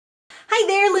Hi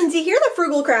there, Lindsay here, the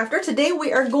Frugal Crafter. Today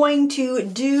we are going to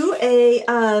do a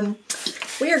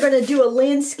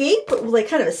landscape, like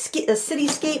kind of a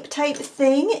cityscape type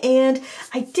thing. And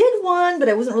I did one, but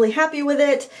I wasn't really happy with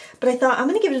it. But I thought I'm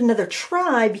going to give it another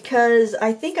try because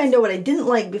I think I know what I didn't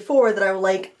like before that I will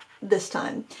like this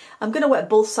time. I'm going to wet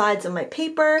both sides of my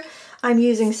paper. I'm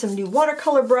using some new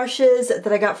watercolor brushes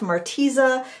that I got from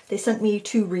Arteza. They sent me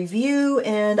to review,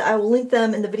 and I will link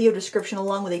them in the video description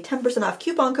along with a 10% off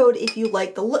coupon code if you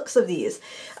like the looks of these.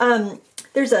 They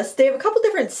have a couple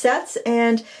different sets,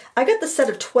 and I got the set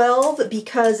of 12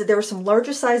 because there were some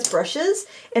larger size brushes,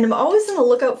 and I'm always on the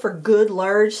lookout for good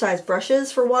large size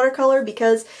brushes for watercolor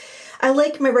because I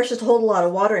like my brushes to hold a lot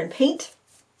of water and paint,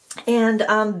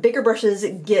 and bigger brushes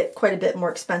get quite a bit more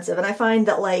expensive. And I find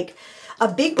that like a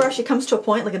big brush, it comes to a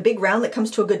point, like a big round that comes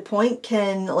to a good point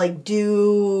can like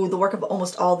do the work of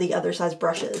almost all the other size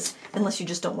brushes, unless you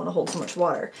just don't want to hold so much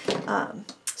water.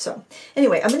 So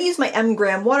anyway, I'm going to use my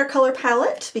M-Gram watercolor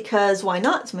palette because why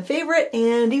not? It's my favorite,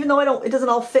 and even though it doesn't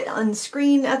all fit on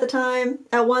screen at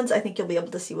once, I think you'll be able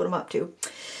to see what I'm up to.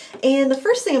 And the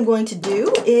first thing I'm going to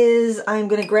do is I'm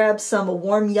going to grab some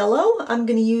warm yellow. I'm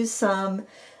going to use some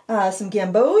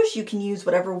gamboge. You can use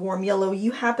whatever warm yellow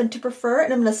you happen to prefer,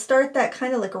 and I'm going to start that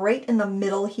kind of like right in the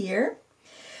middle here.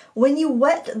 When you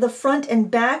wet the front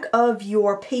and back of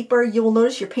your paper, you will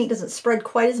notice your paint doesn't spread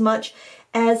quite as much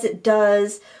as it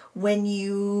does when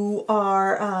you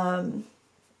are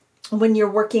when you're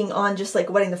working on just like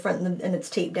wetting the front and it's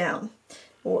taped down,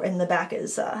 and the back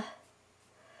is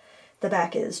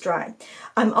dry.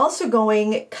 I'm also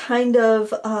going kind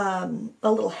of a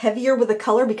little heavier with the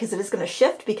color because it is going to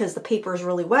shift because the paper is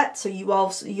really wet. So you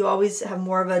always have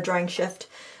more of a drying shift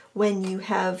when you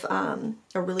have a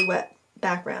really wet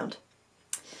background.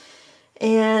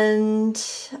 And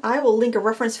I will link a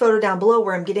reference photo down below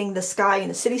where I'm getting the sky and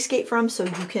the cityscape from, so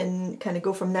you can kind of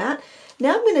go from that.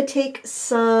 Now I'm going to take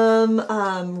some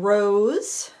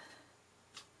rose,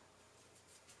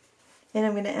 and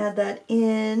I'm going to add that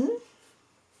in.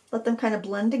 Let them kind of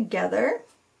blend together,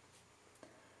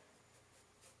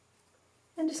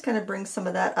 and just kind of bring some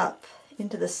of that up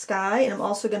into the sky. And I'm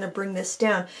also going to bring this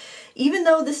down. Even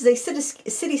though this is a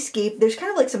cityscape, there's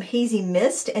kind of like some hazy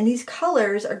mist, and these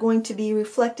colors are going to be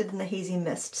reflected in the hazy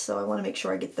mist. So I want to make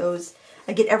sure I get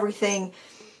everything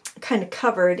kind of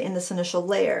covered in this initial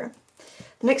layer.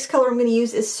 The next color I'm going to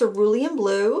use is cerulean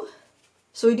blue.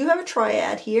 So we do have a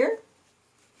triad here.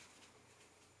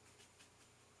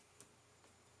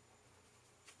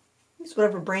 Use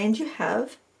whatever brand you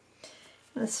have.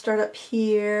 I'm going to start up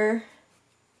here,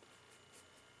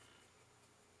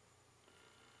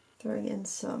 throwing in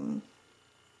some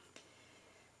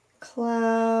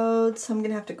clouds. I'm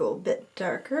going to have to go a bit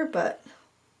darker, but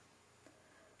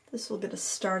this will get us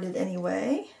started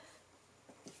anyway.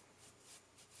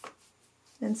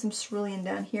 And some cerulean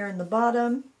down here in the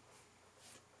bottom.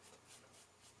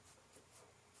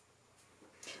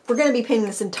 We're going to be painting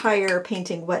this entire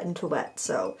painting wet into wet,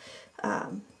 so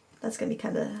that's going to be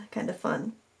kind of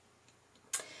fun.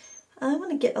 I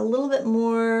want to get a little bit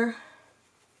more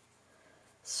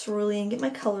cerulean, get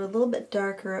my color a little bit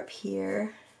darker up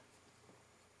here.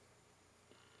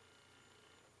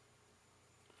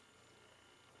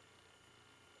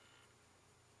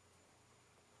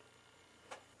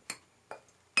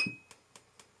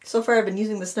 So far I've been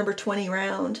using this number 20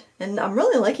 round, and I'm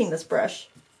really liking this brush.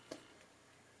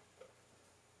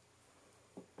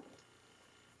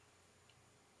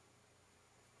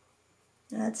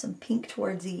 Add some pink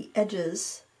towards the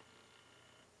edges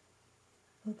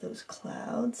of those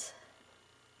clouds.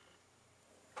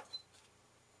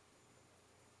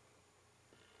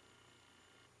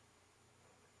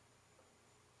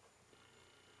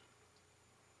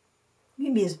 You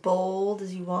can be as bold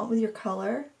as you want with your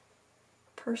color,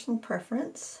 personal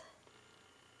preference.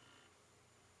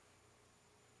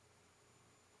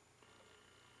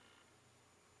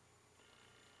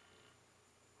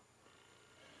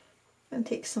 I'm going to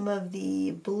take some of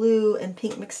the blue and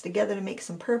pink mixed together to make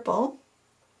some purple.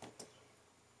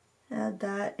 Add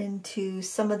that into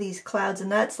some of these clouds, and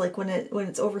that's like when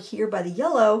it's over here by the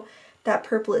yellow, that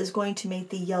purple is going to make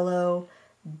the yellow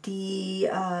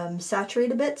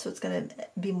saturate a bit, so it's going to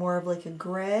be more of like a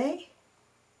gray.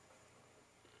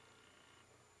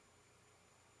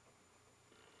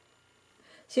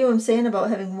 See what I'm saying about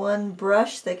having one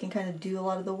brush that can kind of do a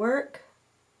lot of the work?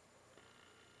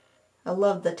 I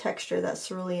love the texture that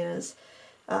cerulean is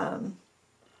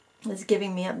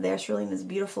giving me up there. Cerulean is a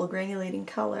beautiful granulating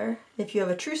color. If you have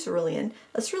a true cerulean,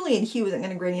 a cerulean hue isn't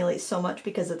going to granulate so much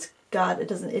because it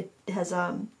has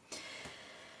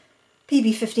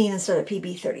PB15 instead of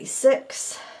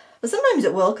PB36. But sometimes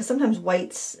it will, because sometimes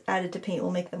whites added to paint will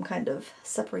make them kind of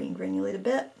separate and granulate a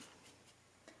bit.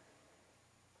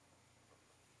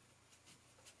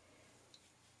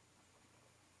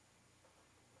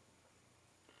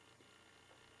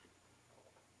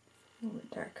 A little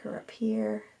bit darker up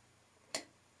here.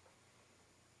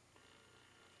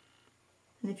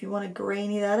 And if you want to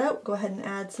grainy that out, go ahead and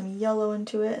add some yellow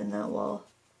into it, and that'll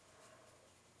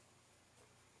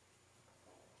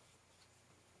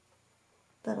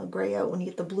gray out when you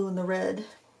get the blue and the red,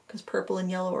 because purple and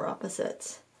yellow are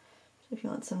opposites. So if you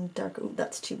want some dark, ooh,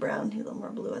 that's too brown, need a little more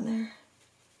blue in there.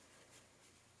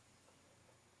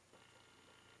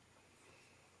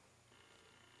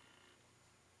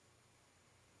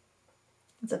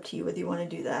 It's up to you whether you want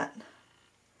to do that.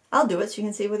 I'll do it so you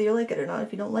can see whether you like it or not.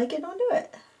 If you don't like it, don't do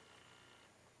it.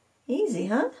 Easy,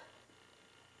 huh?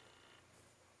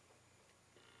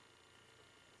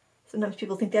 Sometimes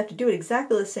people think they have to do it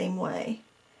exactly the same way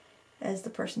as the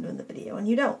person doing the video, and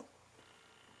you don't.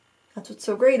 That's what's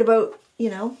so great about, you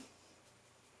know,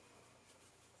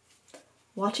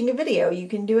 watching a video. You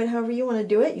can do it however you want to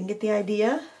do it. You can get the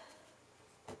idea,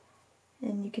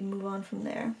 and you can move on from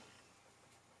there.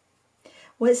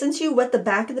 Well, since you wet the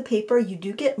back of the paper, you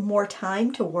do get more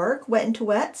time to work, wet into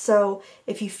wet. So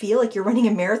if you feel like you're running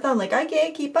a marathon, like I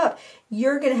can't keep up,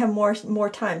 you're going to have more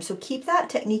time. So keep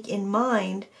that technique in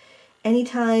mind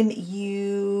anytime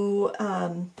you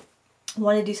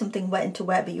want to do something wet into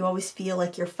wet, but you always feel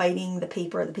like you're fighting the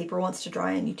paper wants to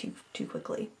dry on you too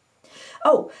quickly.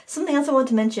 Oh, something else I want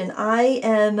to mention. I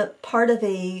am part of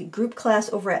a group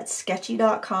class over at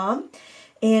sketchy.com.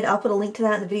 And I'll put a link to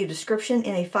that in the video description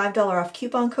and a $5 off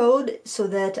coupon code so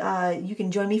that you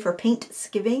can join me for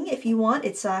Paintsgiving if you want.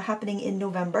 It's happening in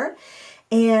November.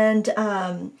 And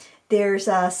there's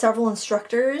several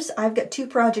instructors. I've got 2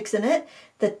 projects in it.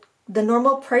 The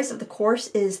normal price of the course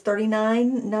is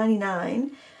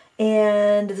 $39.99,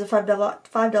 and there's a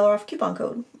 $5 off coupon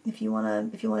code if you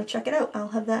wanna check it out. I'll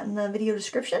have that in the video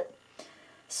description.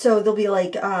 So there'll be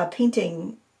like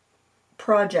painting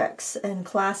projects and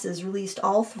classes released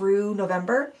all through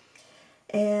November,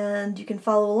 and you can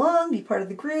follow along, be part of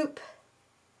the group,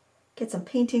 get some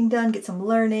painting done, get some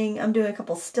learning. I'm doing a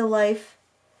couple still life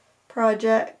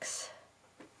projects.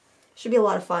 Should be a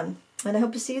lot of fun, and I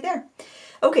hope to see you there.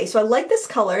 Okay, so I like this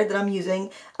color that I'm using.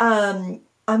 I'm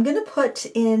gonna put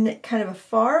in kind of a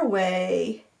far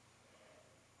away,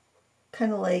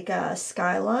 kind of like a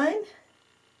skyline.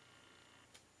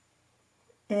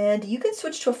 And you can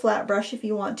switch to a flat brush if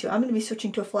you want to. I'm going to be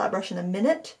switching to a flat brush in a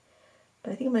minute,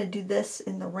 but I think I'm going to do this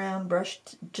in the round brush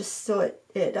just so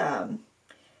it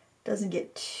doesn't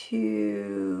get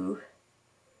too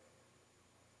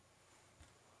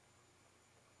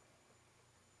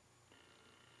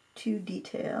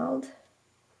detailed.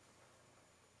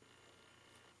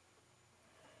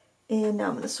 And now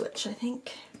I'm going to switch, I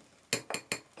think.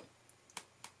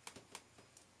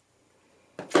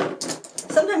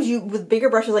 Sometimes with bigger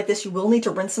brushes like this, you will need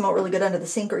to rinse them out really good under the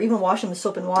sink, or even wash them with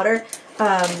soap and water.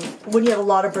 When you have a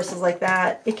lot of bristles like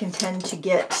that, it can tend to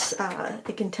get,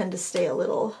 stay a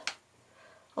little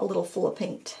full of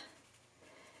paint.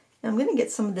 Now I'm going to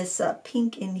get some of this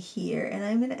pink in here, and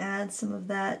I'm going to add some of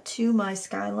that to my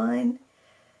skyline,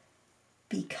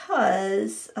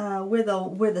 because where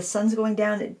the sun's going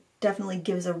down, it definitely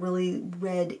gives a really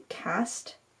red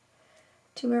cast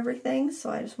to everything, so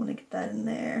I just want to get that in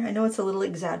there. I know it's a little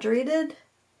exaggerated.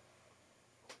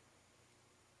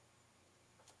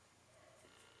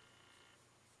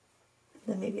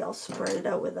 Then maybe I'll spread it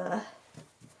out with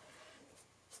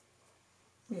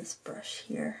this brush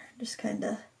here. Just kind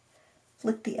of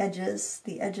flick the edges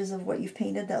of what you've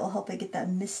painted. That will help it get that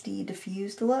misty,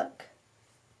 diffused look.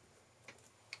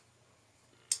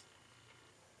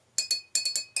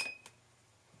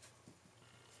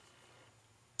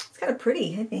 Kind of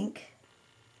pretty, I think.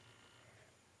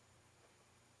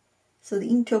 So the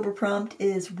Inktober prompt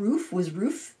is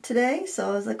roof today, so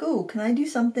I was like, oh, can I do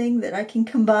something that I can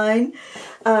combine?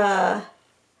 I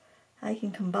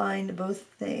can combine both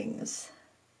things,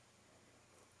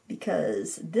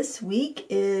 because this week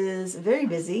is very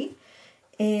busy,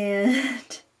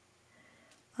 and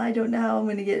I don't know how I'm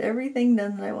going to get everything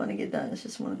done that I want to get done. It's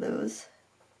just one of those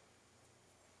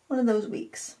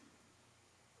weeks.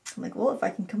 I'm like, well, if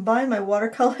I can combine my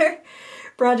watercolor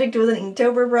project with an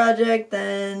Inktober project,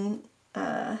 then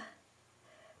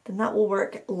that will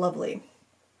work lovely.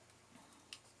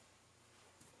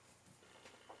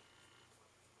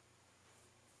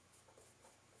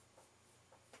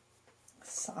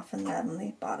 Soften that on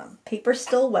the bottom. Paper's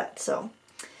still wet, so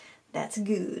that's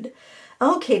good.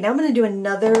 Okay, now I'm going to do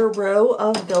another row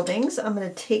of buildings. I'm going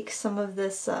to take some of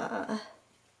this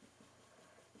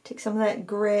Take some of that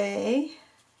gray.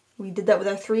 We did that with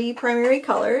our 3 primary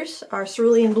colors, our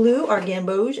cerulean blue, our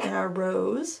gamboge, and our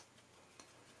rose.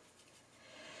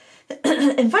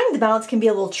 And finding the balance can be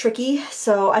a little tricky,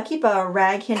 so I keep a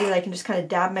rag handy that I can just kind of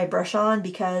dab my brush on,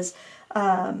 because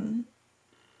often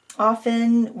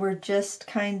we're just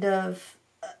kind of,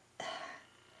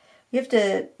 we have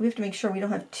to make sure we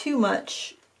don't have too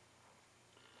much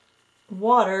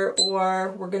water,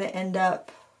 or we're going to end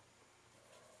up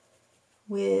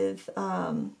with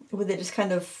it just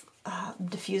kind of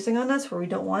diffusing on us where we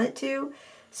don't want it to.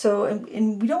 So,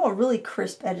 and we don't want really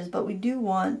crisp edges, but we do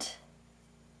want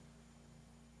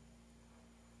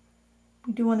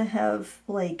to have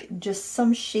like just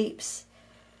some shapes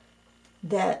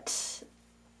that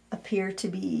appear to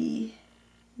be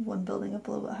one building up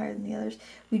a little bit higher than the others.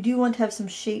 We do want to have some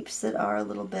shapes that are a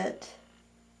little bit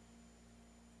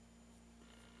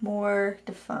more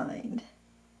defined.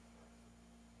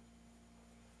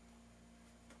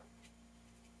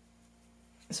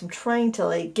 So I'm trying to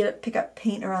like pick up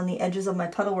paint around the edges of my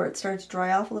puddle where it starts to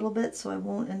dry off a little bit, so I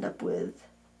won't end up with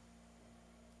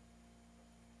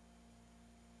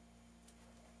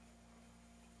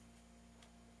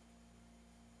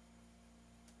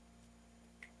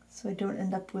I don't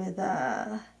end up with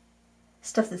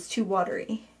stuff that's too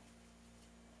watery.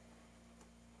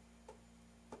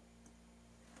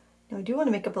 Now I do want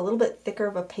to make up a little bit thicker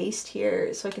of a paste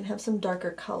here so I can have some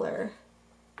darker color.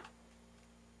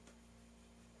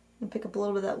 And pick up a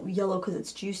little bit of that yellow because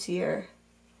it's juicier,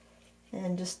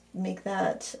 and just make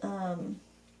that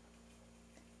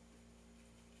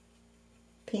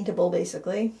paintable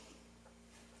basically.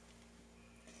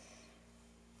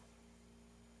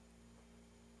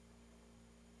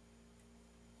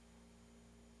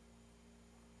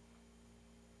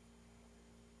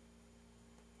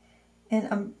 And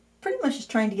I'm pretty much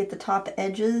just trying to get the top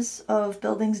edges of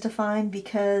buildings defined,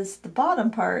 because the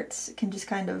bottom parts can just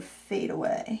kind of fade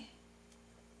away.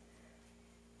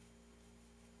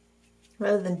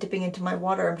 Rather than dipping into my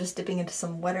water, I'm just dipping into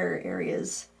some wetter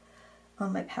areas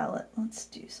on my palette. Let's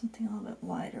do something a little bit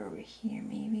wider over here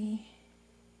maybe.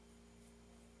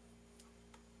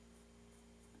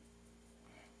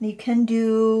 And you can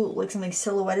do like something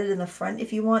silhouetted in the front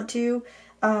if you want to.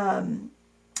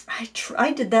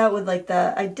 I did that with like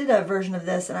I did a version of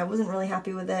this and I wasn't really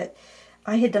happy with it.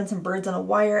 I had done some birds on a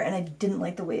wire and I didn't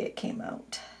like the way it came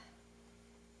out.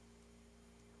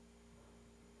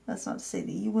 That's not to say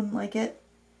that you wouldn't like it.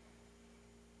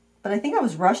 But I think I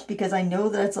was rushed because I know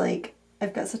that it's like,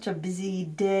 I've got such a busy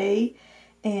day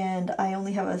and I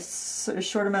only have a sort of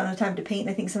short amount of time to paint. And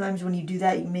I think sometimes when you do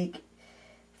that, you make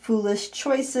foolish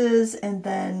choices and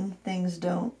then things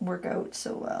don't work out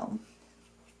so well.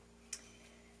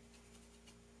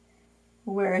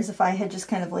 Whereas if I had just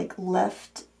kind of like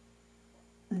left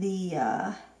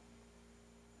the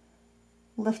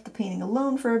painting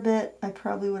alone for a bit, I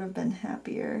probably would have been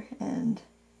happier and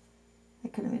I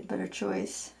could have made a better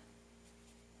choice.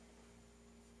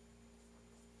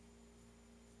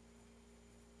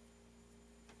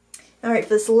 Alright, for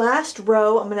this last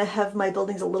row, I'm going to have my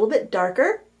buildings a little bit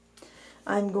darker.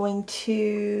 I'm going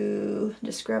to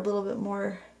just grab a little bit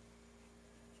more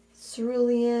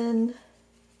cerulean.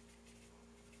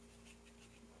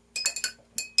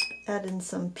 Add in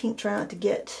some pink, try not to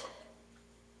get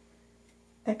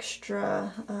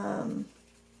extra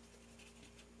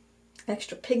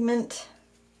extra pigment,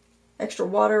 extra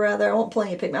water rather. I want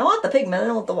plenty of pigment. I want the pigment, I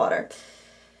don't want the water.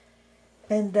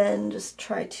 And then just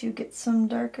try to get some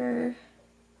darker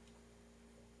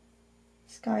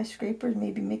skyscrapers,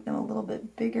 maybe make them a little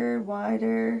bit bigger,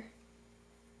 wider.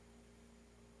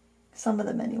 Some of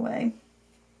them anyway.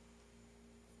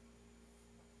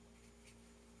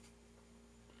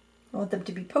 I want them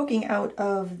to be poking out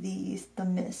of the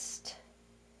mist.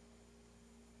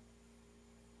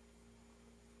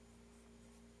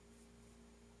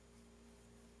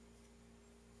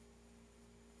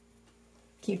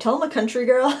 Can you tell I'm a country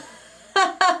girl?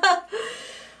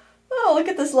 Oh, look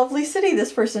at this lovely city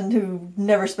this person who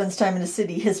never spends time in a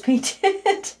city has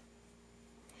painted.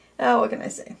 Oh, what can I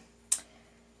say?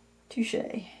 Touche.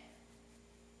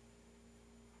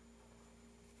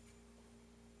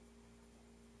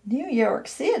 New York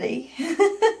City.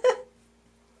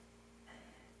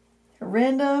 A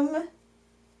random,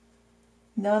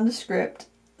 nondescript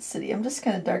city. I'm just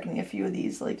kind of darkening a few of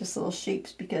these, like just little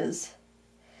shapes, because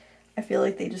I feel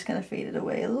like they just kind of faded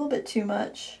away a little bit too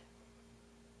much.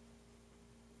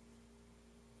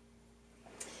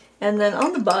 And then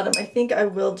on the bottom, I think I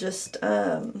will just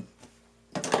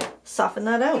soften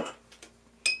that out.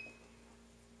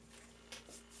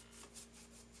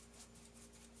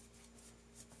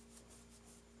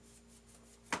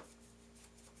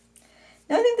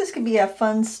 this could be a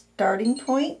fun starting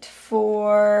point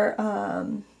for, a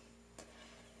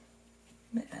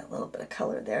little bit of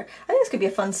color there. I think this could be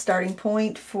a fun starting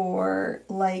point for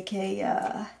like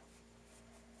a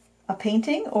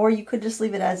painting, or you could just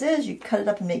leave it as is. You cut it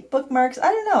up and make bookmarks.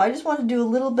 I don't know. I just want to do a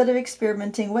little bit of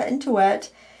experimenting, wet into wet,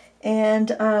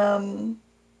 and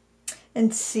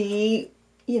see,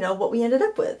 you know, what we ended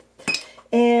up with.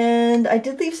 And I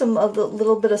did leave some of the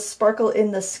little bit of sparkle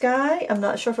in the sky. I'm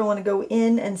not sure if I want to go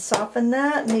in and soften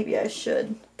that. Maybe I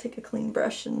should take a clean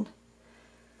brush and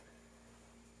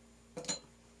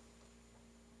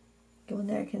go in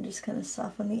there. I can just kind of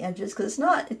soften the edges, because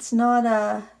it's not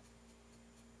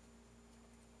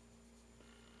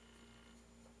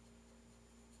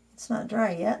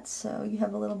dry yet, so you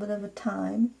have a little bit of a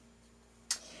time.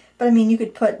 But I mean, you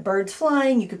could put birds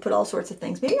flying, you could put all sorts of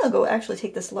things. Maybe I'll go actually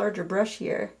take this larger brush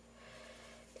here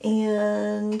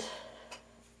and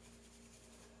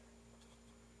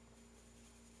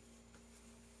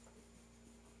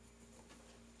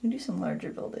do some larger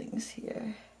buildings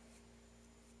here.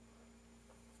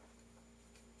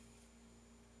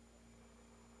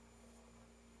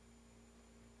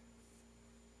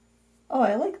 Oh,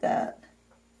 I like that.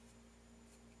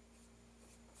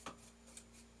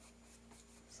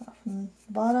 Soften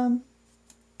the bottom.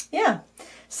 Yeah.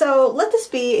 So let this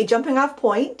be a jumping off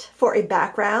point for a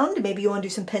background. Maybe you want to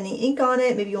do some penning ink on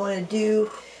it. Maybe you want to do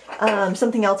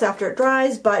something else after it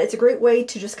dries, but it's a great way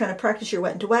to just kind of practice your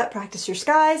wet into wet, practice your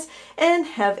skies, and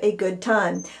have a good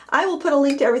time. I will put a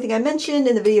link to everything I mentioned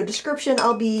in the video description.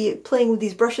 I'll be playing with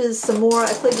these brushes some more.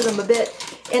 I played with them a bit,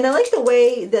 and I like the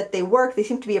way that they work. They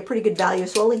seem to be a pretty good value,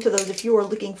 so I'll link to those if you are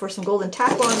looking for some golden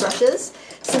tack-on brushes,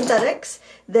 synthetics,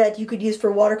 that you could use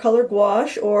for watercolor,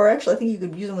 gouache, or actually I think you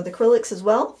could use them with acrylics as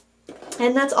well.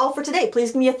 And that's all for today.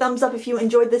 Please give me a thumbs up if you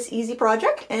enjoyed this easy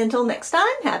project, and until next time,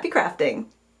 happy crafting!